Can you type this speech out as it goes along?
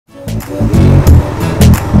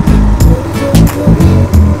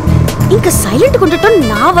ఇంకా సైలెంట్ గా ఉండటం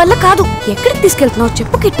నా వల్ల కాదు. ఎక్కడికి తీసుకెళ్తున్నావు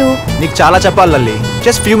చెప్పు కిట్టు. నీకు చాలా చెప్పాలి Lalli.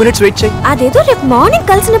 Just few minutes wait చేయి. అదేదో రేపు మార్నింగ్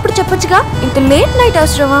కలిసినప్పుడు చెప్పొచ్చుగా. ఇంత లేట్ నైట్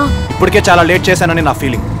అవసరమా? ఇప్పటికే చాలా లేట్ చేశానని నా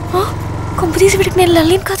ఫీలింగ్. కొంపదీసి వీడికి నేను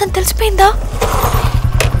లల్లిని కాదని తెలిసిపోయిందా?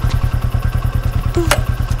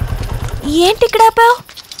 ఏంటి ఇక్కడ ఆపావు?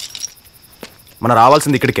 మనం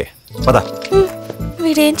రావాల్సింది ఇక్కడికే. పద.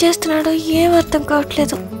 వీడేం చేస్తున్నాడో ఏం అర్థం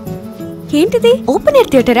కావట్లేదు. ఏంటిది? Open air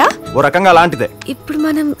థియేటరా? ఓ రకంగా అలాంటిదే. ఇప్పుడు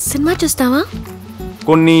మనం సినిమా చూస్తావా?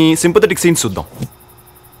 కొన్ని సింపథెటిక్ సీన్స్ చూద్దాం.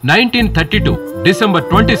 1932 డిసెంబర్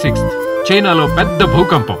 26 చైనాలో పెద్ద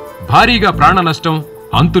భూకంపం, భారీగా ప్రాణ నష్టం,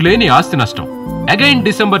 అంతులేని ఆస్తి నష్టం. అగైన్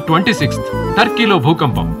డిసెంబర్ 26 టర్కీలో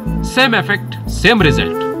భూకంపం, సేమ్ ఎఫెక్ట్ సేమ్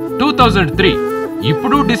రిజల్ట్. 2003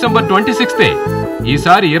 ఇప్పుడు డిసెంబర్ 26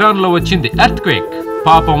 ఈసారి ఇరాన్ లో వచ్చింది ఎర్త్ క్వేక్.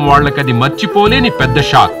 పాపం వాళ్ళకది మర్చిపోలేని పెద్ద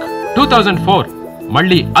షాక్. 2004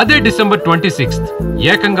 మళ్ళీ అదే డిసెంబర్ 26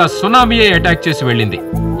 ఏకంగా సునామీయే అటాక్ చేసి వెళ్ళింది.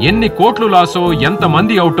 ఎన్ని కోట్లు లాసో, ఎంత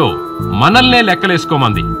మంది అవుటో మనల్నే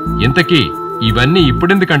లెక్కలేసుకోమంది. ఇంతకీ ఇవన్నీ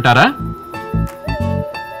ఇప్పుడెందుకంటారా?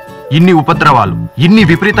 ఇన్ని ఉపద్రవాలు, ఇన్ని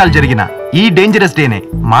విపరీతాలు జరిగిన ఈ డేంజరస్ డేనే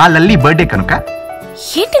మా లల్లి బర్త్డే కనుక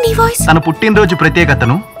ఏంటి నీ వాయిస్? తన పుట్టినరోజు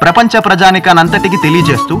ప్రత్యేకతను ప్రపంచ ప్రజానికానంతటికి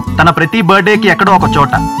తెలియజేస్తూ తన ప్రతి బర్త్డేకి ఎక్కడో ఒక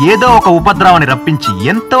చోట ఏదో ఒక ఉపద్రవాన్ని రప్పించి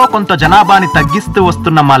ఎంతో కొంత జనాభాని తగ్గిస్తూ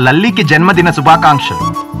వస్తున్న మా లల్లికి జన్మదిన శుభాకాంక్షలు.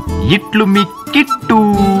 ఇట్లు మీ kit.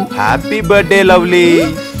 Happy birthday lovely.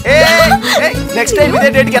 Next time ఇదే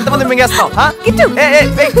డేట్ కి ఎంతమంది మింగేస్తాం?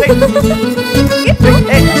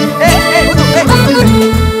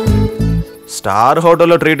 స్టార్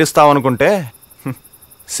హోటల్లో ట్రీట్ ఇస్తాం అనుకుంటే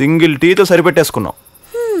సింగిల్ టీతో సరిపెట్టేసుకున్నాం.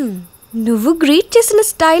 నువ్వు గ్రీట్ చేసిన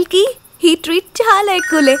స్టైల్ కి ఈ ట్రీట్ చాలా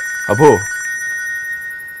ఎక్కువలే. అబ్బో,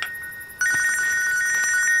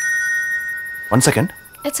 1 సెకండ్.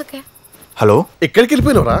 It's okay. హలో, ఎక్కడికి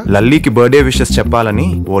వెళ్ళిపోయినవరా? లల్లీకి బర్త్డే విషెస్ చెప్పాలని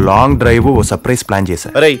ఓ లాంగ్ డ్రైవ్, ఓ సర్ప్రైజ్ ప్లాన్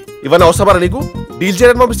చేశా. అరే ఇవన్నీ అవసరమా నీకు? డీల్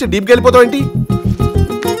చేయడానికి పంపిస్తే డీప్కి వెళ్ళిపోతావు ఏంటి?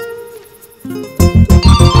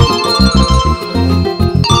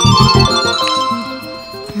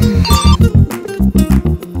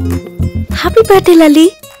 Happy birthday Lalli.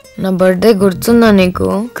 నా బర్త్డే గుర్తుందా నీకు?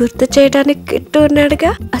 గుర్తు చేయడానికి కిట్టు ఉన్నాడుగా.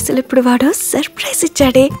 అసలు ఇప్పుడు వాడు సర్ప్రైజ్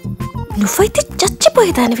ఇచ్చాడే. నువ్వైతే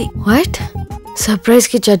చచ్చిపోయేదానివి. వాట్? సర్ప్రైజ్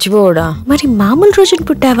కి చచ్చిపోవడా? మరి మామూలు రోజున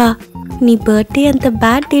పుట్టావా? నీ బర్త్డే అంత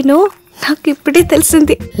బ్యాడ్ డేనో నాకు ఇప్పుడే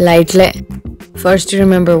తెలిసింది. లైట్లే. First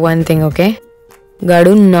remember one thing, okay?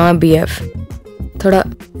 గడు నా బిఎఫ్. థోడా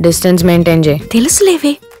డిస్టెన్స్ మెయింటైన్ చేయి.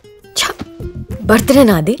 తెలుసులేవే. బర్త్డే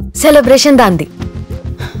నాది, సెలబ్రేషన్ దాంది.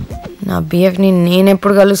 నా బిఎఫ్ ని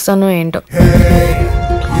నేనెప్పుడు కలుస్తానో ఏంటో.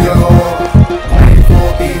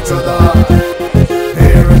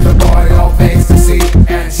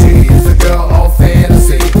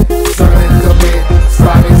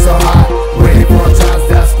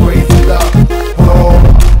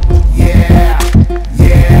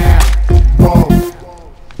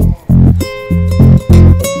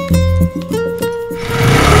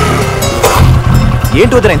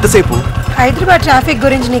 ఏంటి వదిన ఎంతసేపు? హైదరాబాద్ ట్రాఫిక్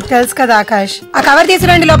గురించి నీకు తెలుసు కదా ఆకాష్. ఆ కవర్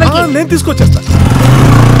తీసుకురండి లోపలికి. నేను తీసుకొచ్చేస్తా.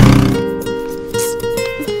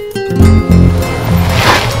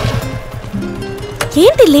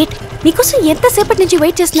 ఏంటి లేట్? నీకోసం ఎంతసేపటి నుంచి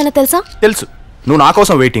వెయిట్ చేస్తున్నానో తెలుసా? తెలుసు. నువ్వు నా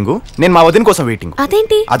కోసం వెయిటింగ్, నేను మా వదిన కోసం వెయిటింగ్.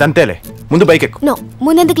 అదేంటి? అదంతేలే. ముందు బైక్ ఎక్కు. నో,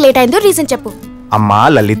 ముందెందుకు లేట్ అయిందో రీజన్ చెప్పు. అమ్మా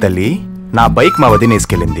లల్లి తల్లి, నా బైక్ మా వదిన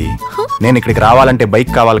వేసుకెళ్ళింది. నేను ఇక్కడికి రావాలంటే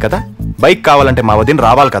బైక్ కావాలి కదా. బైక్ కావాలంటే మా వదిన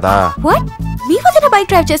రావాలి కదా. వాట్? మీ వదిన బైక్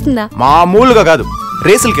డ్రైవ్ చేస్తుందా? మామూలుగా కాదు,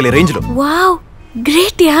 రేసులకెళ్ళే రేంజ్ లో. వావ్,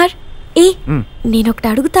 గ్రేట్ యార్. ఏ నేను ఒకటి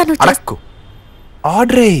అడుగుతాను. అడక్కు.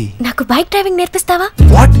 ఆర్డర్. నాకు bike driving నేర్పిస్తావా?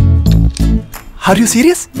 What? Are you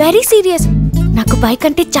serious? Very serious. నాకు బైక్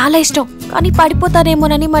అంటే చాలా ఇష్టం, కానీ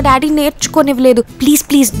పడిపోతానేమోనని మా డాడీ నేర్చుకోనివ్వలేదు. ప్లీజ్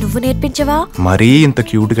ప్లీజ్ నువ్వు నేర్పించవా? మరీ ఇంత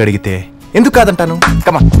క్యూట్ గా అడిగితే ఎందుకు కాదంటాను.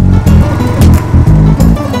 కమా.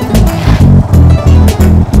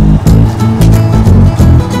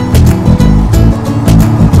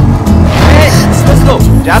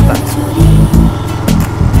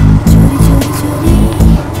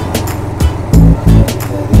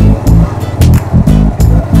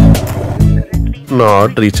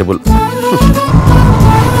 Not reachable.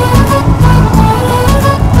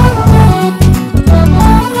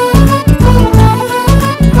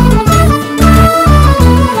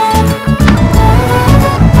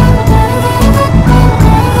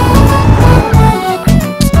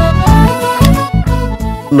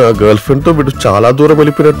 నా గర్ల్ ఫ్రెండ్ తో వీడు చాలా దూరం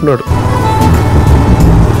వెళ్ళిపోయినట్టున్నాడు.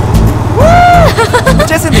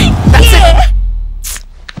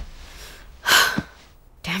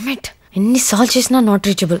 ఎన్నిసార్లు చేసినా not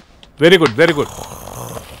reachable. Very good, very good.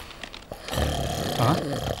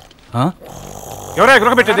 ఎవరా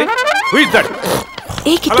గృహ పెట్టింది? Who is that?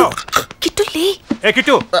 A kit kit లే. Hey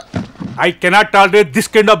Kittu, I cannot tolerate this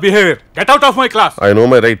kind of behavior. Get out of my class. I know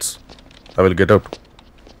my rights. I will get out.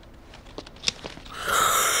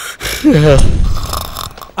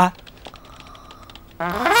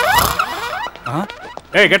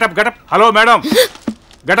 Hey, get up, get up. Hello, madam.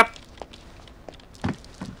 Get up.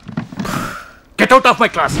 Get out of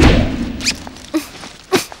my class.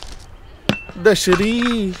 దశ్రీ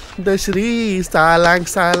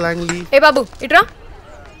సాలాంగ్లీ. ఏ బాబు ఇట్రా.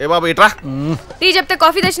 ఏ బాబు ఇట్రా. Tea చెప్తే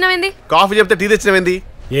coffee తెచ్చినావేంది? Coffee చెప్తే tea తెచ్చినవేంది?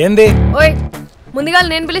 ఏంది? ఓయ్ ముందుగా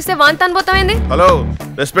నేను పిలిస్తే వాంతాన్ పోతావేంది? హలో,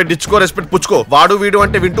 రెస్పెక్ట్ ఇచ్చుకో, రెస్పెక్ట్ పుచ్చుకో. వాడు వీడు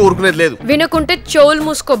అంటే వింటూ ఊరుకునేది లేదు. వినుకుంటే చెవులు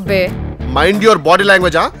మూసుకోబ్బే. Mind your body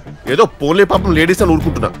లాంగ్వేజా. ఏదో పోలే పాపం లేడీస్ అని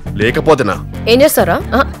ఊరుకుంటున్నా, లేకపోతేనా ఏం చేస్తారా?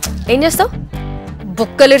 ఏం చేస్తావు?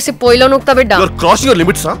 బొక్కలిరిసి పొయ్యిలో నూకుతా బిడ్డ. Your crossing your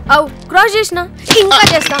limits. అవు క్రాస్ చేసినా ఇంకా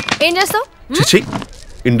చేస్తా. ఏం చేస్తావు? చిచి,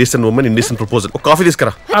 ఇండియన్ ఉమెన్ ఇండియన్ ప్రపోజల్. ఒక కాఫీ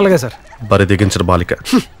తీసుకురా. అలాగే సార్. బరి దిగించిన బాలిక.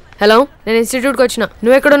 హలో, నేను ఇన్స్టిట్యూట్కి వచ్చిన.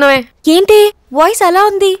 నువ్వు ఎక్కడున్నావే? ఏంటి వాయిస్ అలా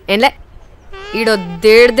ఉంది? ఏంలే, ఈడో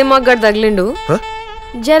దేడ్ దిమాగ్గాడు తగిలిండు,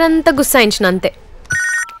 జరంత గుస్సాయించిన అంతే.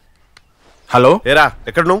 హలో, ఏరా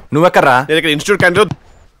ఎక్కడ నువ్వెక్కడ్రా? నేను ఇక్కడ ఇన్స్టిట్యూట్ క్యాంటీన్.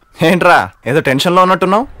 ఏంట్రా ఏదో టెన్షన్ లో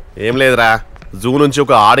ఉన్నట్టున్నావు? ఏం లేదురా, జూ నుంచి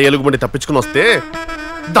ఒక ఆడ ఎలుగుబంటి తప్పించుకుని వస్తే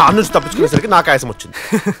దాని నుంచి తప్పించుకునేసరికి నాకు ఆయాసం వచ్చింది.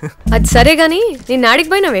 అది సరే గానీ నేను ఆడికి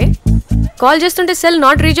పోయినవే? కాల్ చేస్తుంటే సెల్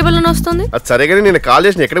నాట్ రీచబుల్ అని వస్తుంది. అది సరే గానీ నేను కాల్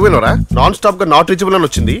చేసిన ఎక్కడ పోయినవరా? నాన్ స్టాప్ గా నాట్ రీచబుల్ అని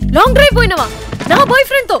వచ్చింది. Long drive పోయినవా? నా బాయ్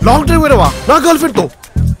ఫ్రెండ్ తో. Long drive పోయినవా? నా గర్ల్ ఫ్రెండ్ తో.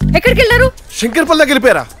 ఎక్కడికి వెళ్ళారు? శంకర్పల్లి దగ్గర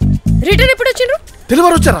వెళ్ళిపోయారా? రిటర్న్ ఎప్పుడు వచ్చిండ్రు?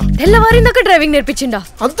 తెల్లవారు వచ్చారా? తెల్లవారిందాక driving నేర్పించిండా?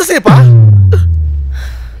 అంతసేపా?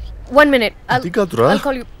 1 minute. I'll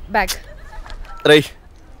call you back. రేయ్,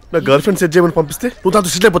 నా గర్ల్ ఫ్రెండ్ సెట్ చేయమని పంపిస్తే నువ్వు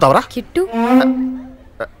దాంతో సిట్ అయిపోతావరా? కిట్టు.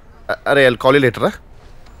 అరే ఐల్ కాల్ యు లేటర్.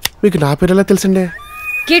 మీకు నా పేరు ఎలా తెలుసండి?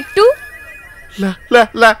 కిట్టు. లా లా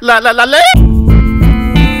లా లా లా లా.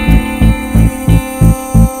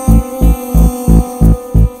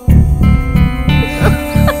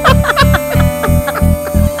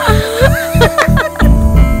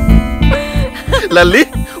 లల్లి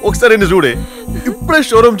ఒకసారి నిన్ను చూడే. ఇప్పుడే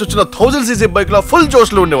షోరూమ్ వచ్చిన 1000cc బైక్ లా ఫుల్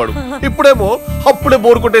జోష్ లో ఉండేవాడు. ఇప్పుడేమో అప్పుడే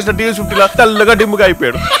బోర్ కొట్టేసిన DS50 లా తెల్లగా డిమ్ముగా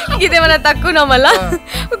అయిపోయాడు. ఇదేమన్నా తక్కువ మళ్ళా?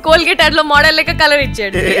 కోల్గేట్ యాడ్ లో మోడల్ లెక్క కలర్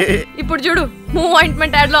ఇచ్చాడు. ఇప్పుడు చూడు, మూవ్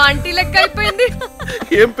ఆయింట్మెంట్ యాడ్ లో ఆంటీ లెక్క అయిపోయింది.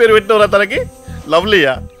 ఏం పేరు పెట్టినవరా తనకి?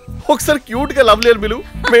 లవ్లీయా? ఒకసారి క్యూట్ గా లవ్లీ అని పిలు,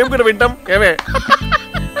 మేము కూడా వింటాం. ఏమే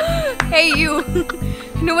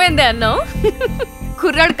నువ్వేందే అన్నావు?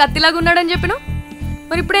 కుర్రాడు కత్తిలాగా ఉన్నాడని చెప్పినావు,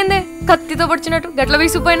 మరి ఇప్పుడేందే కత్తితో పడిచినట్టు గట్ల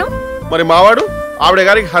వీసిపోయినావు? మరి మావాడు ఆవిడ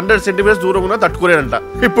గారికి 100 centimeters దూరం ఉన్నా తట్టుకునేనంట.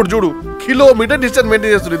 ఇప్పుడు చూడు, కిలోమీటర్ డిస్టెన్స్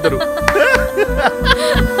మెయింటైన్ చేస్తారు ఇద్దరు.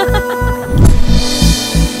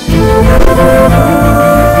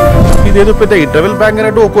 ఇదేదో పెద్ద ఇంటర్వెల్ బ్యాంక్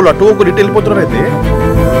అన్నట్టు ఒకళ్ళు అటు ఒకరు ఇటు వెళ్ళిపోతున్నారు. అయితే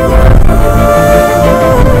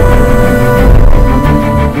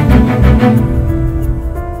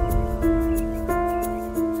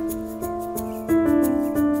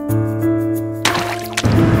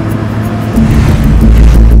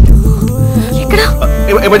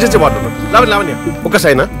ఎమర్జెన్సీ వాటర్. లావణ్య ఒక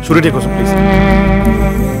సైనా షూరిటీ కోసం ప్లీజ్.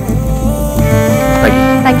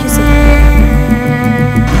 Thank you sir.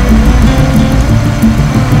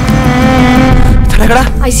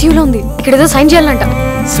 ఐసీయూలో ఉంది, ఇక్కడ ఏదో సైన్ చేయాలంట.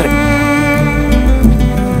 సరే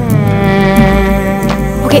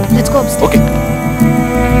ఓకే, లెట్స్ గో. ఓకే.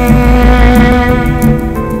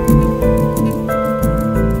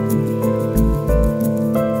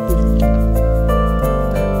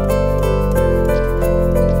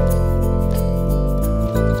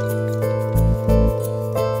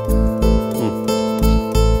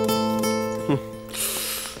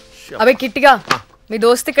 అబే కిట్టిగా, మీ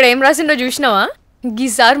దోస్త్ ఇక్కడ ఏం రాసిండో చూసినావా?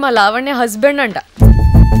 ఈసారి మా లావణ్య హస్బెండ్ అంట.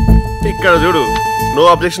 ఇక్కడ చూడు, నో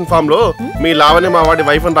అబ్జెక్షన్ ఫామ్ లో మీ లావణ్య మా వాడి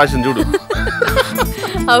వైఫ్ అని రాసింది చూడు.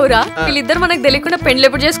 అవురా? వీళ్ళిద్దరు మనకు తెలియకుండా పెండ్లు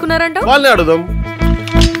ఎప్పుడు చేసుకున్నారంట? వాళ్ళని అడుగుదాం.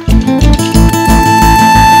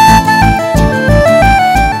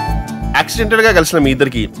 యాక్సిడెంటల్ గా కలిసిన మీ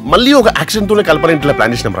ఇద్దరికి మళ్ళీ ఒక యాక్సిడెంట్ తోనే కలపని ఇంట్లో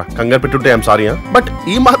ప్లాన్ చేసినాం రా. కంగారు పెట్టుంటే ఐఎమ్ సారీ. బట్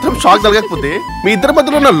ఈ మాత్రం షాక్ కలగకపోతే మీ ఇద్దరి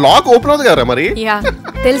మధ్యలో ఉన్న లాక్ ఓపెన్ అవుతుంది కదా. మరి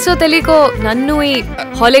తెలుసో తెలియకో నన్ను ఈ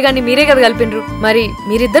హాలీగాని మీరే కదా కలిపినరు. మరి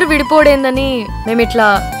మీరిద్దరు విడిపోడేందని మేము ఇట్లా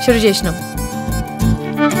షురు చేసినాం.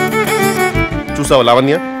 చూసావా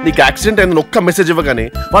లావణ్య, నీకు యాక్సిడెంట్ అయిందని ఒక్క మెసేజ్ ఇవ్వగానే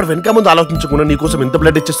వాడు వెనక ముందు ఆలోచించకుండా నీకోసం ఎంత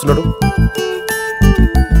బ్లడ్ ఇచ్చేస్తున్నాడు.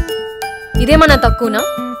 ఇదేమన్నా తక్కువనా?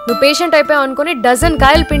 నువ్వు పేషెంట్ అయిపోయావు అనుకుని డజన్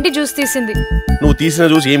కాయలు పిండి జ్యూస్ తీసింది. నువ్వు తీసిన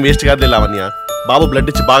జ్యూస్ ఏం వేస్ట్ కాదులే లావణ్య. బాబు బ్లడ్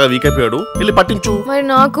ఇచ్చి బాగా వీక్ అయిపోయాడు, వెళ్ళి పట్టించు. మరి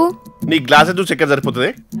నాకు నీ గ్లాస్ జ్యూస్ ఎక్కడ సరిపోతుంది?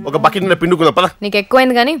 ఒక బకెట్ నిండా పిండుకుందా పదా. నీకు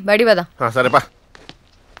ఎక్కువైంది కానీ బడి పదా. సరేపా.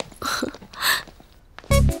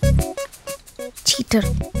 Cheater.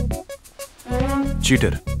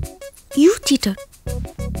 Cheater. You cheater.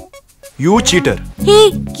 You cheater. Hey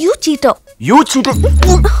you cheater. You cheater.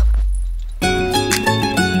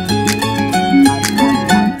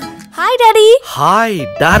 Hi daddy. Hi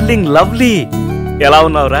darling lovely. ఎలా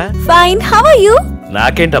ఉన్నావురా? ఫైన్. How are you?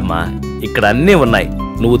 నాకేంటమ్మా, ఇక్కడ అన్నీ ఉన్నాయి,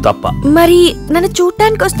 నువ్వు తప్ప. మరి నన్ను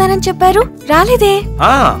చూడటానికి వస్తానని చెప్పారు, రాలేదే?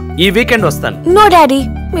 ఈ వీకెండ్ వస్తాను. నో డాడీ,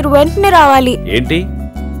 మీరు వెంటనే రావాలి. ఏంటి,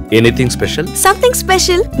 ఎనీథింగ్ స్పెషల్? Something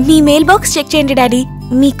special. మీ మెయిల్ బాక్స్ చెక్ చేయండి డాడీ,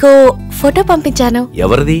 మీకు ఫోటో పంపించాను.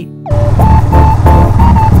 ఎవరిది?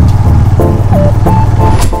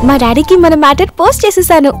 మా డాడీకి మన మ్యాటర్ పోస్ట్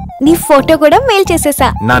చేసేసాను. నీ ఫోటో కూడా మెయిల్ చేసేసా.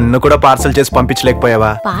 నన్ను కూడా పార్సల్ చేసి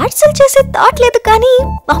పంపించలేకపోయావా? పార్సల్ చేసే థాట్ లేదు, కానీ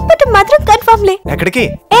పంపటం మాత్రం కన్ఫర్మ్ లే. ఎక్కడికి?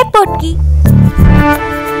 ఎయిర్పోర్ట్ కి.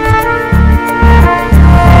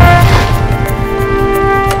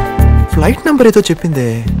 ఫ్లైట్ నంబర్ ఏదో చెప్పిందే,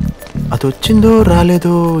 అది వచ్చిందో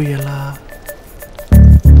రాలేదో ఎలా?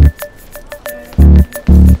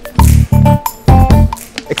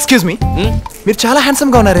 ఎక్స్క్యూజ్ మీ, మీరు చాలా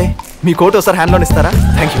హ్యాండ్సమ్ గా ఉన్నారే. మీ కోట్ ఒకసారి హ్యాండ్ లోన్ ఇస్తారా?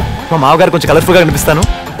 Thank you. మా మామగారు కొంచెం కలర్ఫుల్ గా కనిపిస్తాను.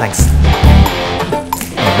 థ్యాంక్స్.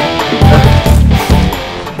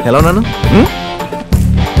 ఎలా ఉన్నాను?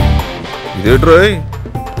 ఇదేట్రోయ్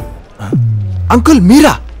అంకుల్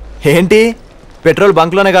మీరా? ఏంటి పెట్రోల్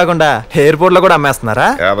బంక్ లోనే కాకుండా ఎయిర్పోర్ట్ లో కూడా అమ్మేస్తున్నారా?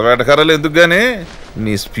 ఎదవేటకరాలు ఎందుకు గానీ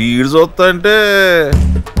నీ స్పీడ్ చూస్తా అంటే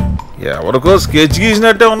ఎవరికో స్కెచ్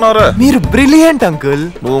గీసినట్టే ఉన్నారా. మీరు బ్రిలియంట్ అంకుల్.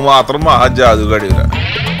 నువ్వు మాత్రం మహా జాదుగాడిరా.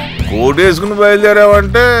 కోట్ వేసుకుని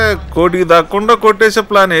బయలుదేరావంటే కోటికి దక్కకుండా కొట్టేసే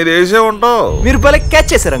ప్లాన్ ఏది వేసే ఉంటావు. మీరు భలే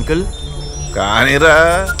క్యాచ్ చేశారు అంకుల్. కానీరా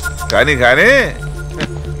కానీ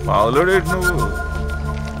మామూలు నువ్వు.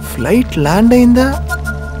 ఫ్లైట్ ల్యాండ్ అయిందా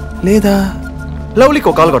లేదా? లవ్లీకి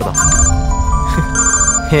ఒక కాల్ కొడదాం.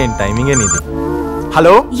 ఏం టైమింగ్ నీది.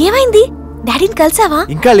 హలో, ఏమైంది? డాడీని కలిసావా?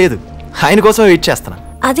 ఇంకా లేదు, ఆయన కోసం వెయిట్ చేస్తున్నా.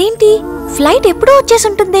 అదేంటి, ఫ్లైట్ ఎప్పుడూ వచ్చేసి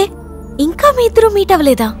ఉంటుంది, ఇంకా మీ ఇద్దరు మీట్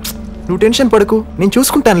అవ్వలేదా? నువ్వు టెన్షన్ పడకు, నేను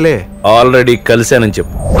చూసుకుంటానులే. ఆల్రెడీ కలిశానని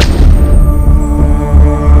చెప్పు.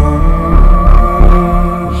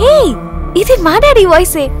 హే, ఇది మా డాడీ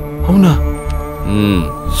వాయిసే. అవునా?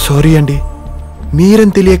 సారీ అండి,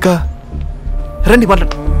 మీరని తెలియక. రండి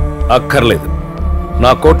మాట్లాడు. అక్కర్లేదు,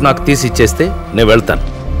 నా కోట్ నాకు తీసి ఇచ్చేస్తే నేను వెళ్తాను.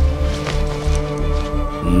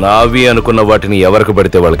 నావి అనుకున్న వాటిని ఎవరికి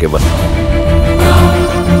పడితే వాళ్ళకి ఇవ్వను.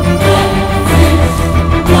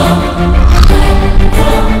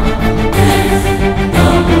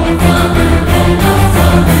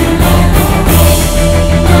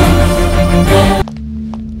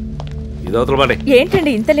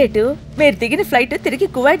 ఏంటండి ఇంత లేటు? మీరు దిగిన ఫ్లైట్ తిరిగి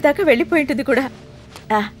కువైట్ దాకా వెళ్ళిపోయింటుంది కూడా.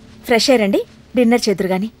 ఫ్రెష్ అయ్యారండి, డిన్నర్ చేదురు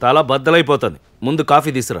గాని. తల బద్దలైపోతుంది, ముందు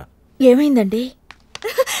కాఫీ తీసురా. ఏమైందండి?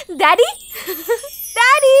 Daddy,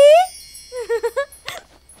 daddy,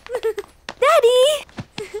 daddy.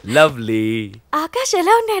 Lovely. Akash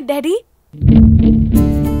ఎలా ఉన్నాడు డాడీ?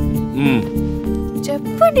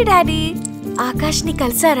 చెప్పండి డాడీ, ఆకాష్ ని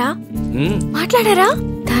కలిసారా? మాట్లాడారా?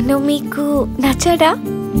 తను మీకు నచ్చాడా?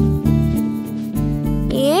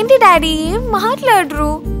 ఏంటి డాడీ ఏం మాట్లాడరు?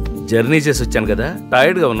 జర్నీ చేసి వచ్చాను కదా,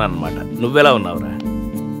 టైర్డ్ గా ఉన్నాను అనమాట. నువ్వెలా ఉన్నావురా?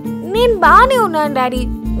 నేను బానే ఉన్నాను డాడీ,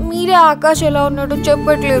 మీరే ఆకాష్ ఎలా ఉన్నాడో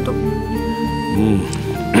చెప్పట్లేదు.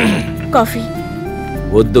 కాఫీ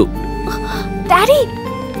వద్దు డాడీ.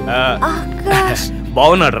 ఆకాష్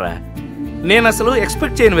బాగున్నాడు రా. నేను అసలు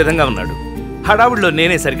ఎక్స్పెక్ట్ చేయని విధంగా ఉన్నాడు. హడావుడిలో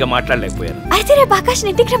నేనే సరిగ్గా మాట్లాడలేకపోయాను. అయితే రేపు ఆకాష్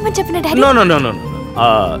ఇంటికి రమ్మని చెప్పిన డాడీ. నో.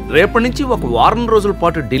 రేపటి నుంచి ఒక వారం రోజుల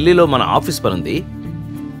పాటు ఢిల్లీలో మన ఆఫీస్ పని ఉంది,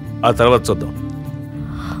 ఆ తర్వాత చూద్దాం.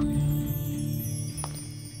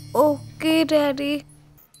 Okay daddy.